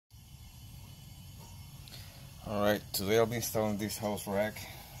Alright, today I'll be installing this hose rack.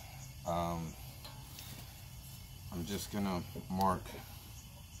 I'm just gonna mark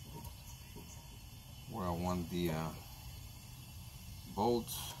where I want the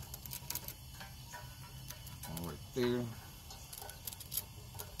bolts. One right there.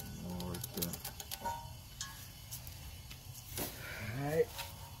 One right there. Alright,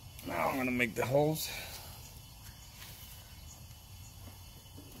 now I'm gonna make the holes.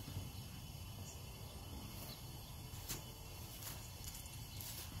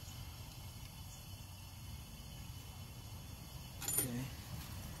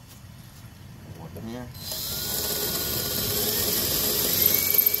 One here.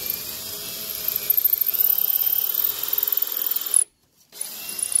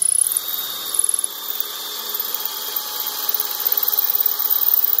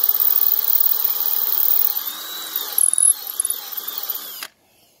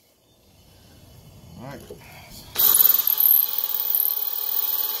 All right.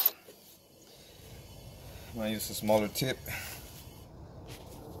 I'm gonna use a smaller tip.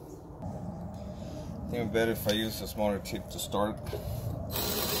 I think it's better if I use a smaller tip to start. Way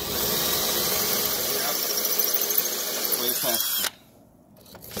faster.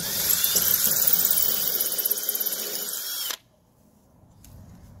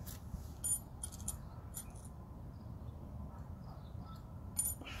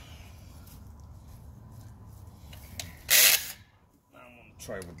 Now I'm gonna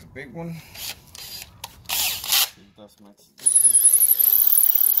try with the big one. See if that matches this one.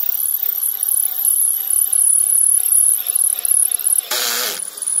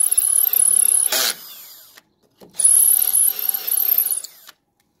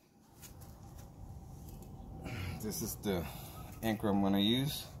 This is the anchor I'm going to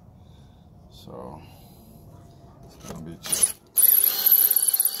use, so it's going to be cheap.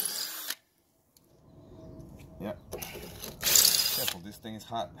 Yep. Careful, this thing is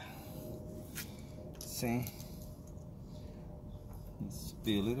hot. See? Needs to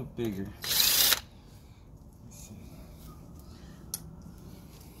be a little bigger. Let's see.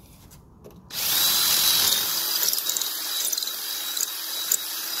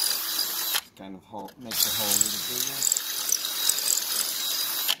 Kind of make the hole a little bigger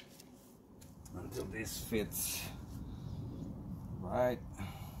until this fits right.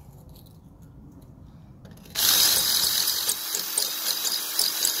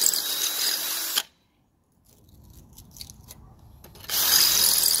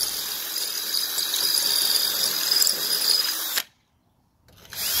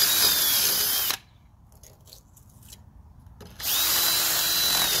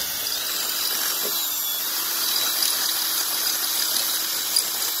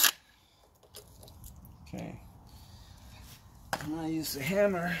 Okay, I'm gonna use a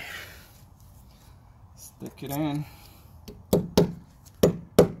hammer, stick it in.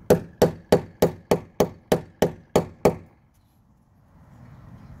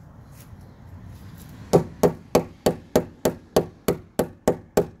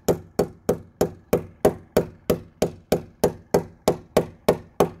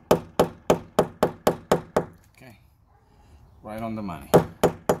 Okay, right on the money.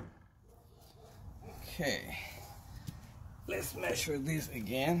 Okay, let's measure this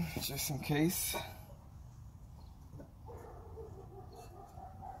again, just in case.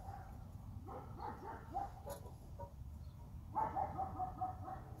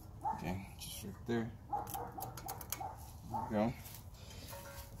 Okay, just right there. There we go.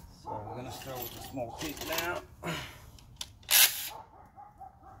 So we're gonna start with the small tip now.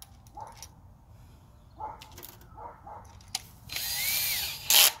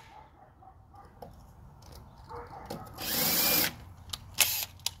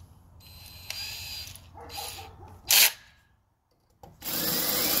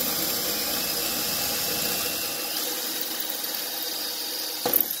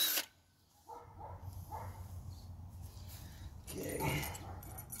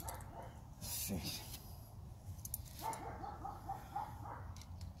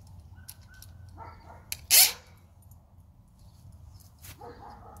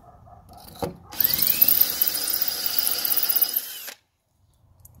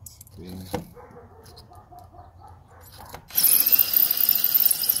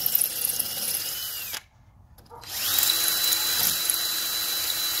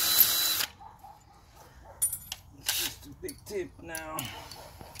 Just a big tip now.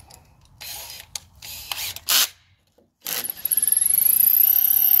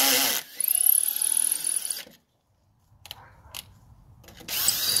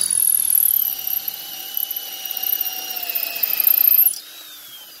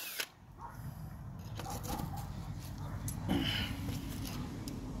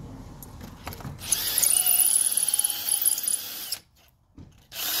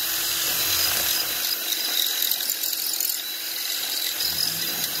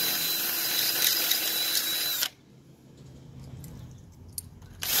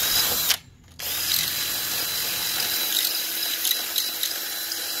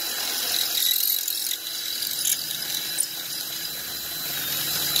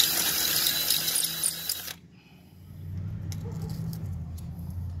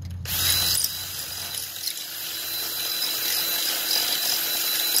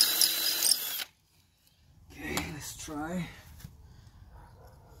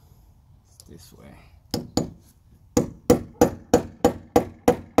 this way.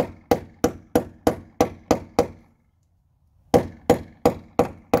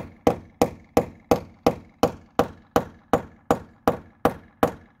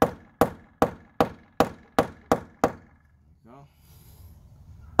 Go.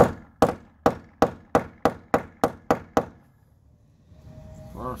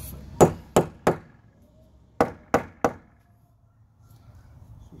 Perfect.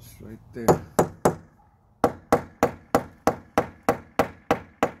 Just right there.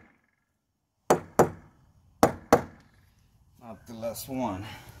 Not the last one.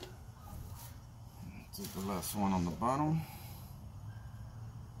 Do the last one on the bottom.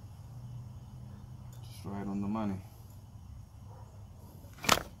 Just right on the money.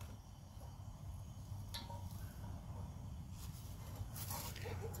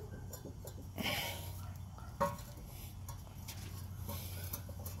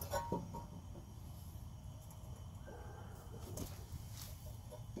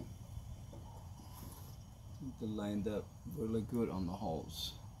 They're lined up really good on the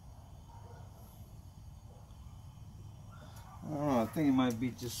holes. I don't know, I think it might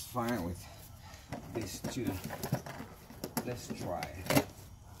be just fine with these two. Let's try.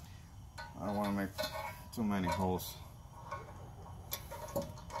 I don't want to make too many holes.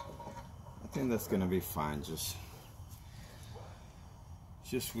 I think that's gonna be fine, just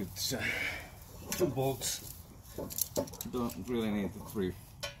with 2 bolts. Don't really need the 3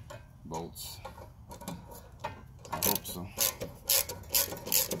 bolts. I hope so.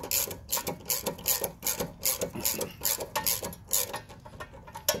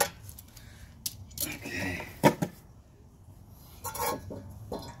 Okay.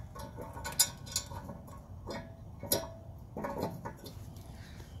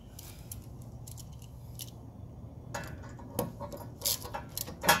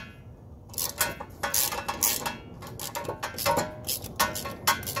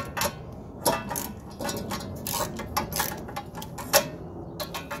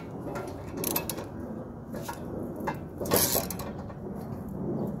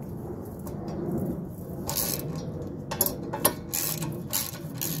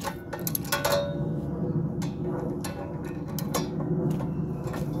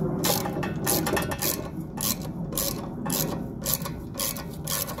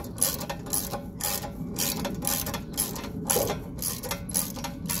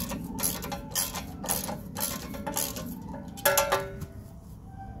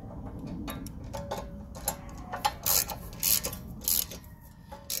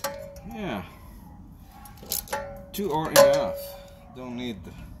 Yeah, 2 are enough. Don't need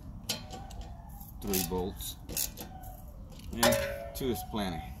the 3 bolts. Yeah, 2 is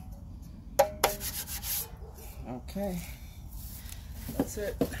plenty. Okay, that's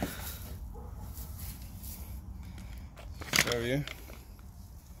it. Show you.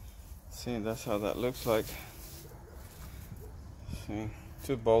 See, that's how that looks like. See,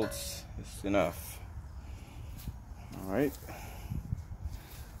 2 bolts is enough. All right.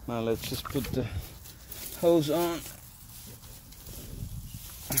 Now let's just put the hose on.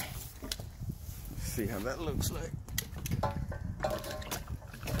 See how that looks like.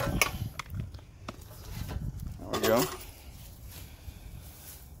 There we go.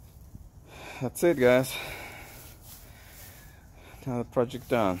 That's it, guys. Now the project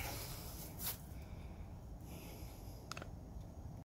done.